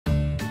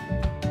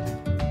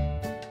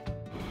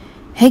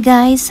Hey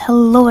guys,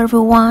 hello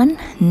everyone,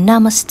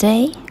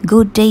 namaste,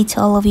 good day to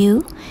all of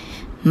you.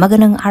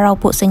 Magandang araw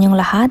po sa inyong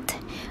lahat.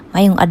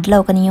 Mayong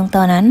adlaw kaninyong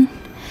tanan.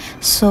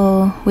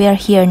 So, we are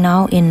here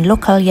now in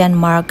local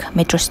landmark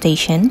metro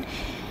station.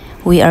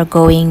 We are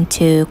going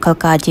to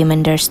Kalkaji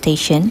Mandar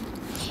station.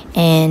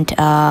 And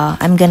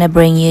I'm gonna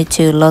bring you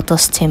to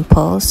Lotus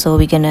Temple.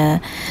 So we're gonna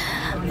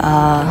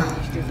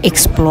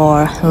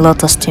explore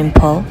Lotus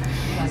Temple.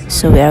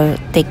 So we are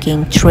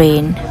taking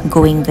train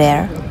going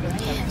there.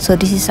 So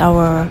this is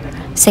our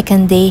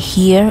second day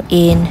here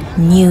in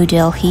New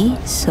Delhi.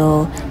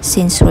 So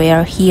since we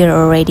are here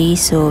already,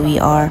 so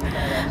we are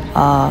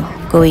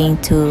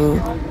going to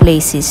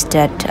places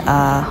that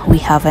we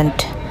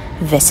haven't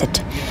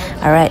visited.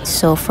 Alright,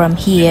 so from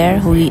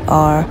here we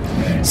are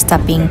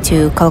stopping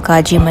to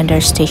Kalkaji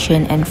Mandar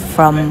station, and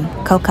from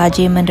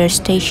Kalkaji Mandar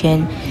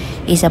station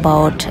is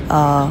about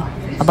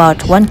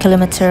 1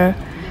 kilometer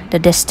the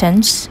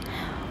distance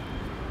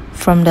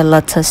from the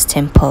Lotus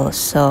Temple.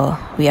 So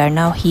we are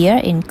now here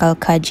in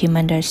Kalkaji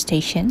Mandar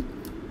station.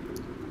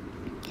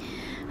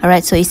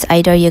 Alright, so it's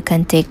either you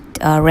can take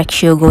a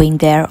rickshaw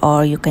going there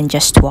or you can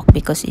just walk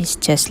because it's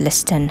just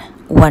less than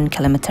 1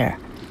 kilometer.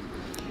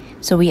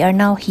 So we are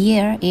now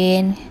here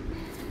in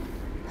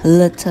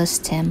Lotus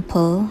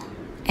Temple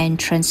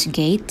entrance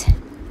gate.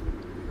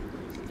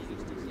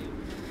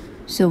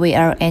 So we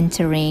are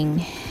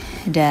entering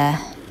the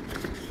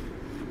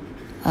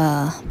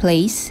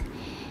place.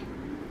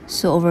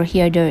 So over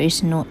here there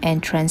is no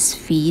entrance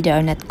fee. They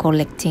are not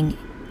collecting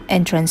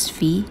entrance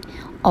fee.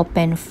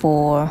 Open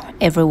for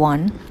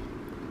everyone.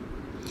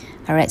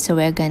 Alright, so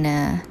we're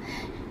gonna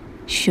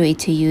show it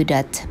to you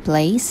that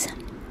place.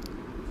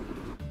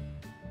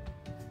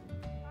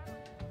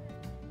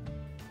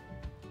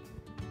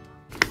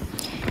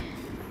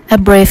 A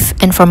brief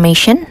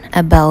information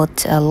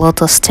about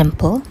Lotus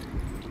Temple.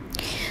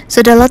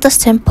 So the Lotus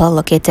Temple,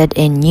 located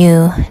in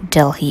New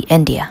Delhi,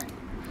 India,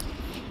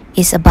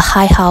 is a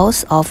Baha'i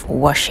house of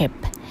worship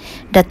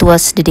that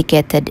was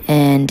dedicated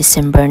in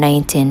December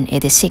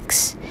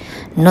 1986.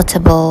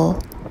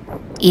 Notable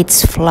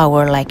its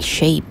flower-like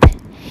shape.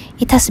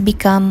 It has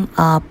become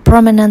a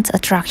prominent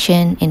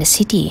attraction in the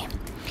city.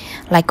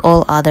 Like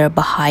all other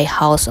Baha'i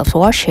house of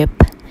worship,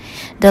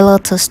 the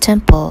Lotus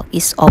Temple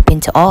is open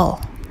to all,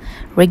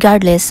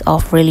 regardless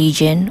of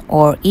religion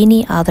or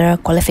any other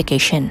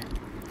qualification.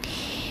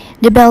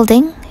 The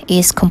building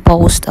is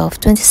composed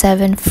of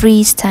 27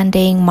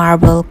 freestanding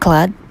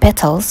marble-clad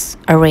petals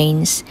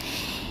arranged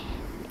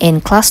in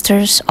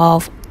clusters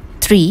of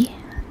 3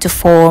 to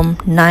form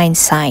 9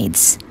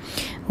 sides,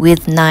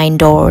 with 9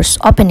 doors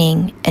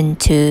opening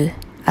into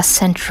a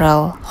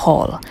central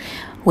hall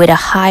with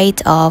a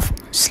height of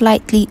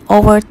slightly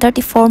over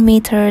 34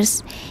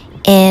 meters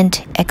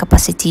and a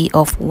capacity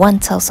of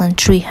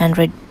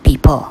 1,300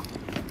 people.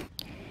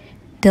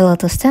 The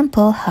Lotus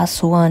Temple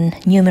has won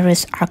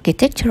numerous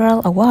architectural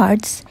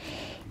awards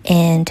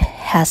and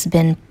has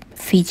been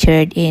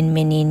featured in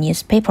many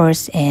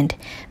newspapers and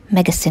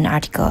magazine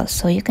articles.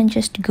 So you can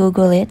just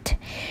Google it,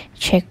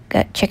 check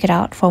it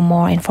out for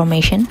more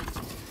information.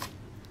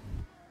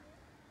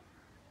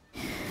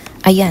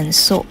 Ayan,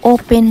 so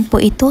open po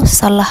ito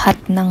sa lahat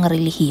ng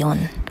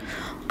relihiyon.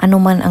 Ano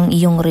man ang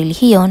iyong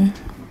relihiyon,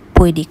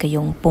 pwede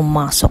kayong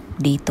pumasok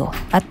dito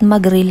at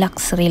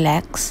mag-relax.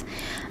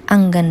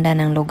 Ang ganda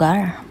ng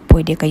lugar.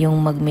 Pwede kayong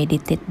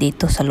mag-meditate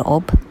dito sa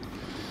loob.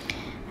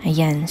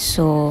 Ayan,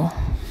 so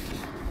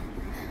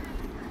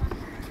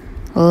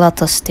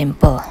Lotus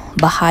Temple,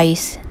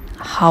 Bahai's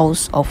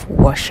house of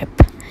worship.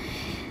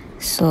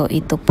 So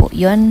ito po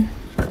yon,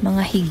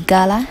 mga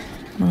higala,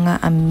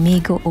 mga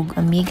amigo ug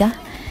amiga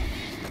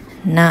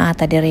na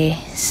ata dire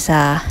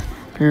sa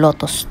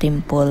Lotus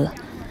Temple,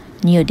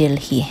 New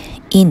Delhi,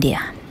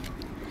 India.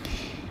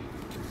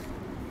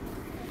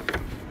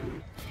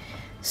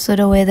 So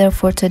the weather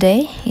for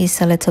today is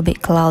a little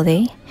bit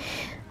cloudy.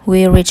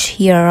 We reached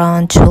here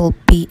around 12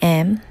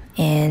 p.m.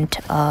 and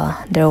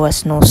there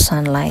was no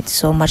sunlight,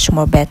 so much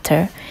more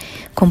better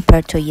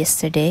compared to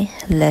yesterday.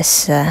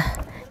 Less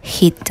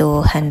heat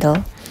to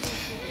handle.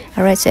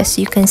 Alright, so as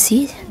you can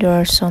see, there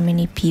are so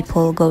many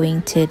people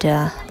going to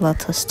the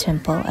Lotus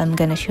Temple. I'm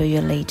gonna show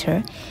you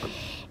later.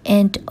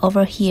 And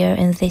over here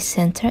in this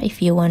center,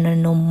 if you want to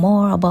know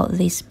more about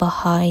this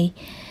Baha'i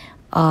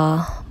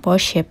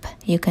worship,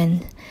 you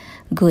can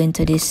go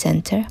into this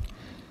center.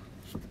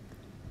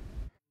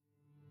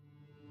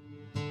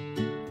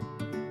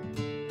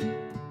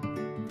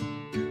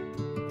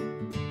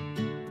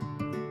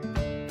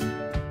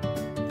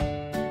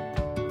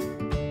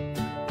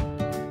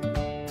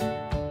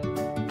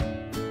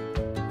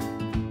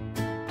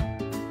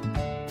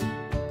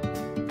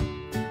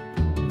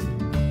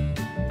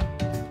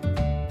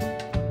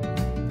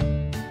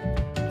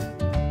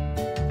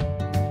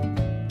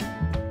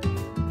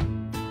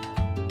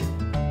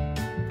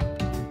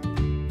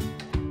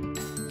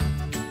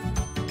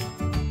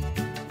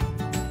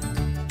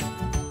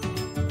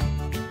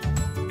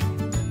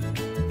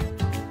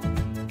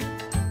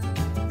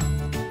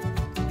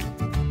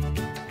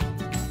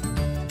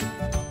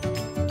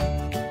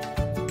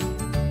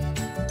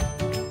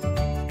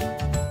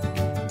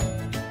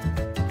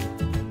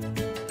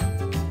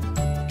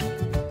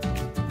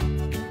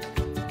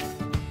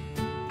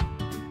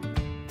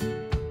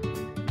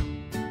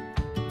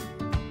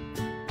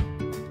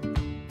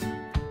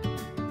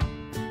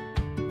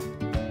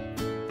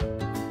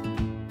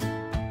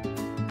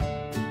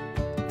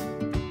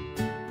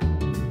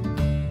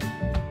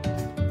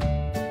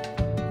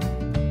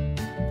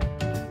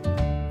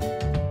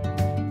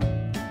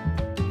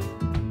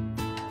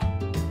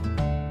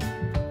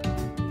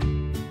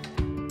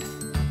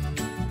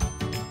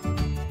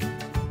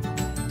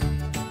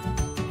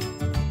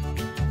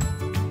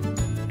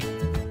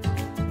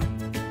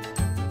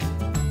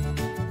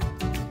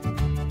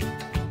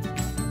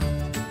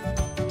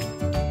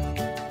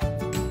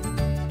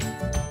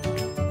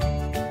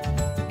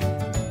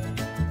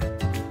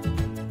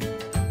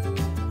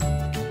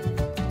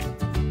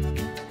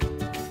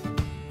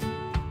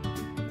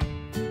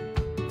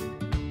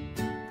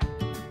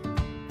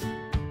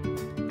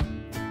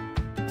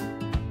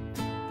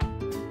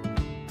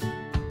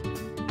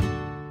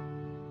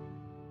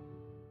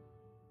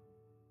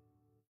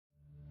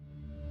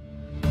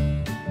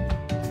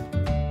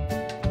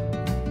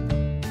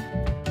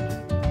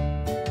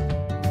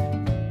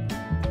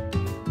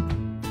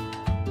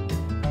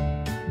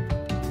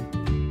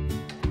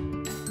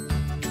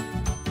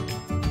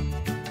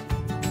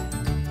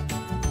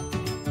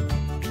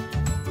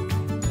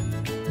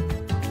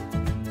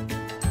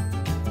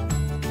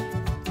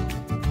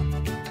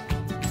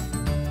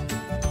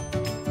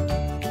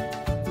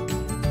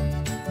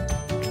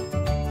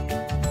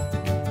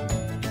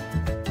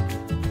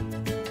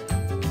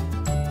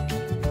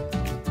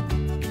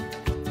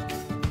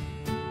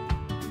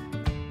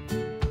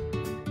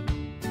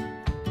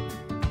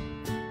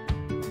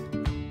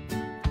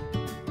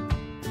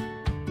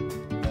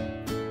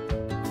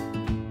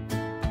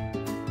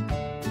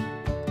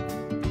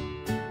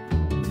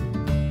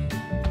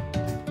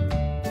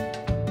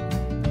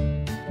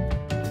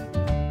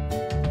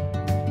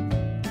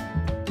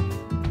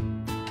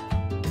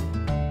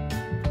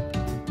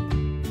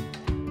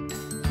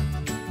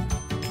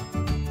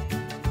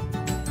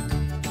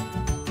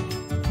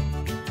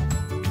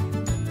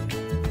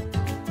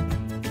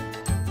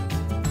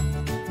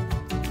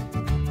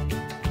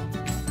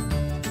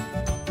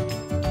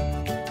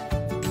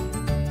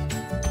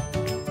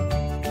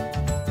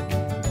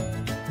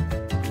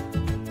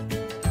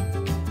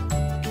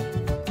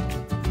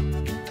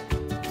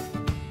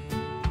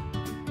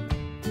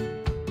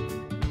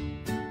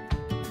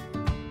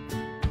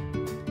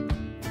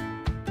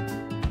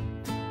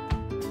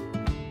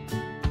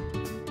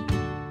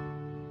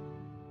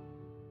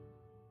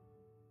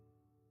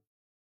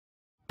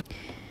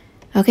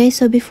 Okay,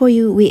 so before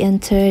we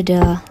enter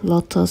the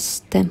Lotus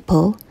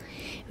Temple,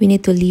 we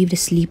need to leave the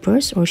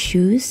slippers or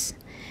shoes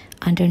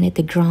underneath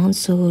the ground,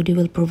 so they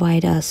will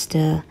provide us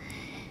the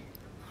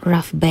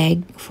rough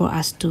bag for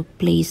us to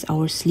place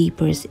our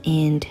slippers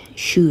and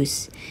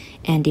shoes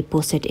and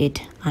deposit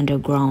it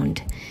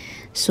underground.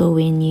 So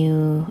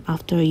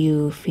after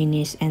you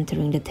finish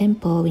entering the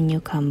temple, when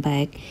you come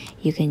back,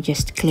 you can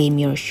just claim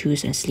your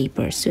shoes and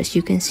slippers. So as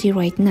you can see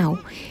right now,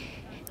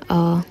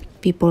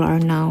 people are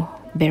now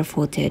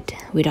barefooted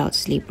without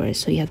slippers,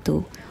 so you have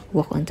to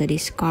walk onto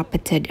this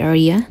carpeted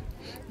area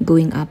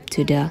going up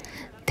to the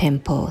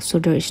temple. So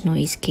there is no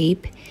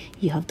escape.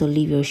 You have to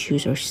leave your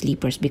shoes or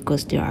slippers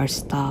because there are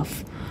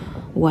staff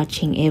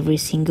watching every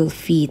single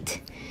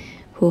feet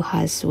who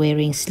has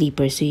wearing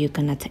slippers, so you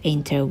cannot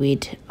enter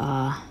with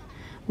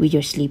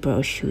your slipper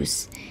or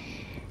shoes.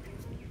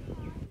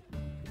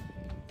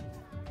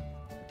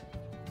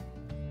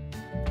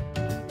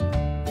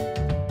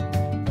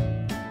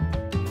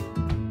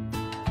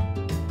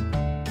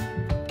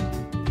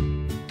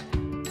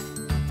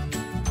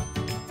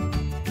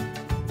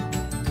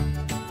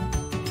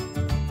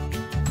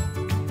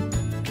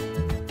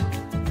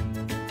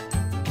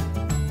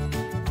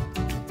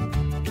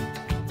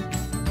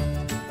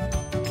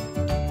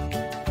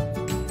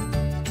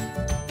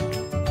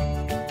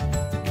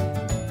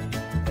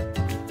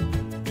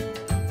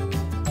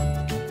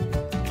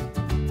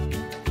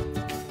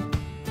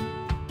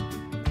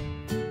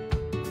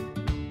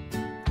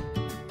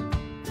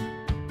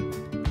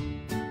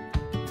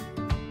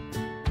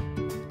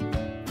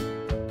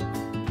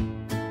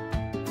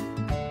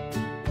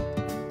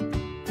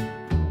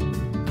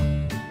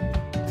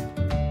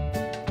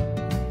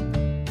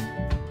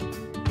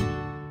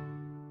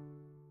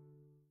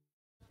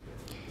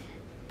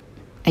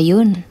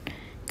 Ayun,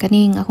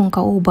 kaning akong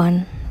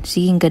kauban,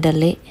 siging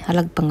gadali,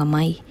 halag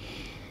pangamay.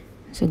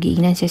 So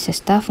giingnan siya sa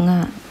staff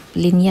nga,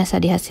 linya sa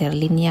diha sir,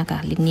 linya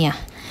ka, linya.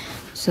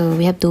 So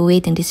we have to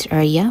wait in this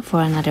area for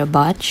another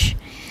batch,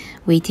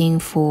 waiting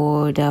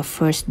for the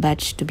first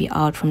batch to be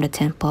out from the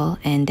temple,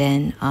 and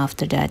then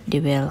after that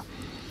they will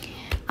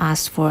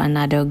ask for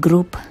another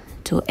group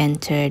to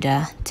enter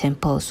the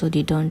temple, so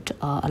they don't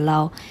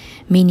allow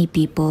many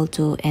people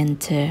to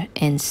enter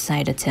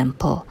inside the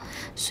temple.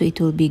 So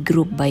it will be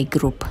group by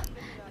group.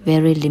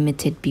 Very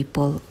limited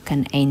people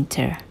can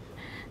enter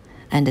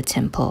in the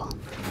temple.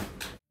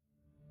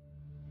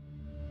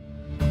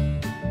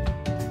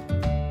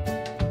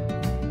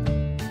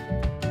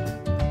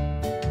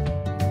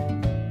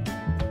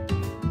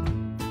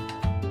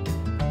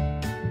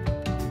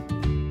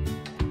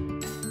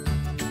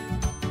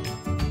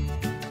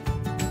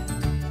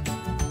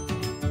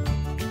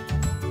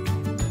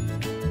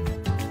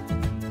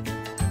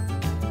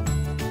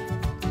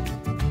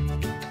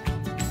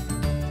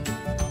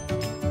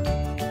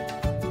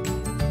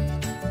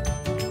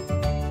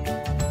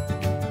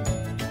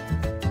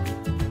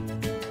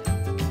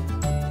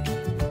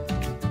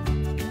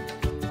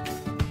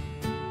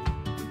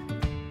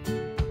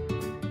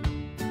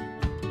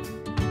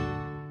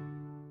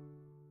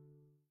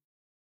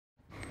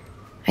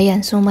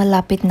 Ayan, so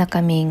malapit na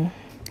kaming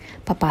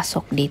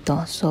papasok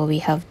dito. So we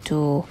have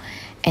to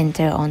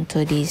enter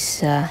onto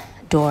this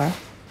door.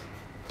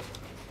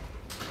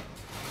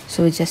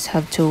 So we just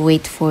have to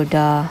wait for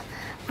the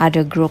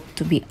other group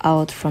to be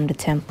out from the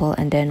temple,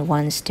 and then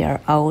once they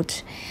are out,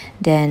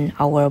 then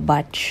our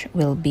batch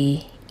will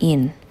be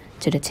in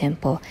to the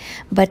temple.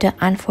 But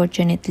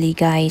unfortunately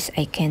guys,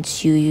 I can't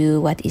show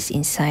you what is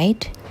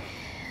inside.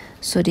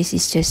 So this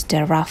is just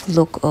the rough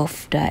look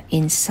of the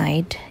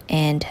inside,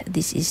 and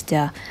this is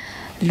the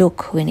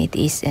look when it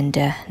is in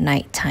the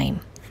night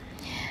time.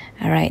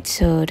 All right,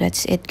 so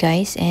that's it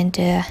guys, and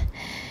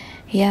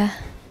yeah,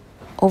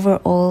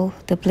 overall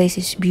the place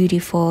is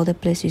beautiful, the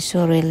place is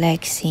so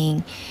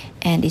relaxing,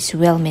 and it's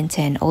well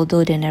maintained,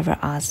 although they never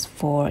ask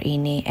for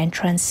any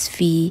entrance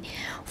fee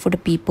for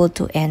the people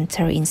to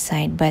enter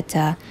inside. But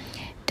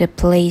the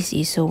place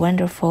is so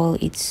wonderful,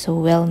 it's so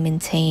well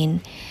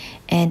maintained,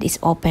 and it's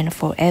open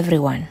for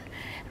everyone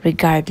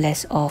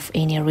regardless of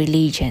any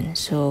religion.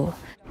 So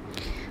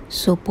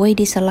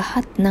pwede sa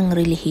lahat ng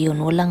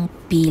relihiyon, walang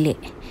pili.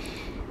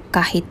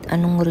 Kahit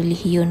anong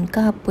relihiyon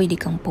ka, pwede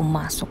kang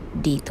pumasok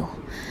dito.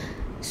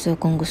 So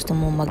kung gusto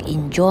mo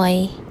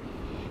mag-enjoy,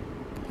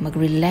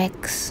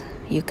 mag-relax,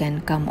 you can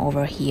come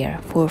over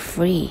here for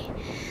free.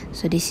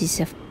 So this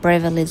is a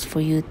privilege for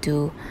you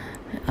to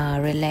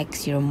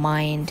relax your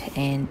mind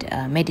and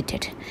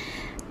meditate.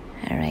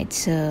 All right,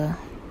 so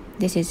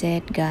this is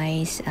it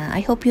guys.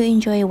 I hope you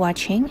enjoy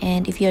watching,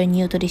 and if you're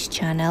new to this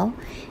channel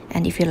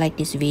and if you like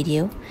this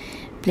video,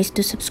 please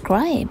do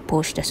subscribe.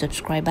 Push the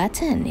subscribe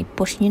button,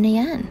 i-push nyo na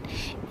yan.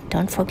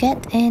 Don't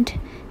forget, and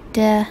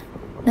the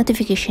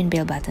notification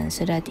bell button,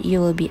 so that you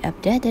will be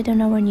updated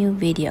on our new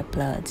video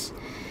uploads.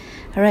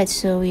 Alright,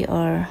 so we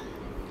are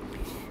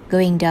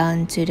going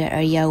down to the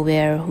area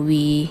where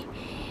we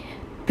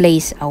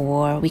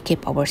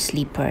keep our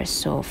sleepers.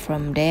 So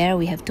from there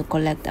we have to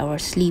collect our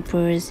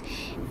sleepers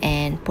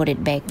and put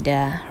it back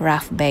the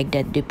rough bag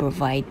that they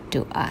provide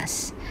to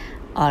us.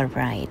 All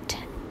right.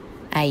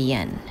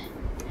 Ayan.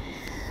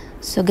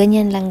 So,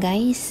 ganyan lang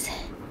guys.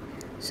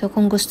 So,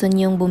 kung gusto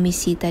niyong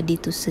bumisita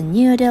dito sa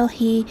New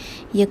Delhi,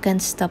 you can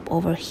stop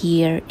over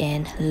here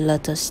in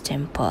Lotus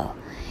Temple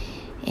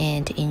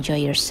and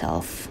enjoy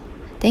yourself.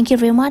 Thank you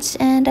very much,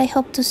 and I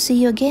hope to see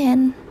you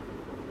again.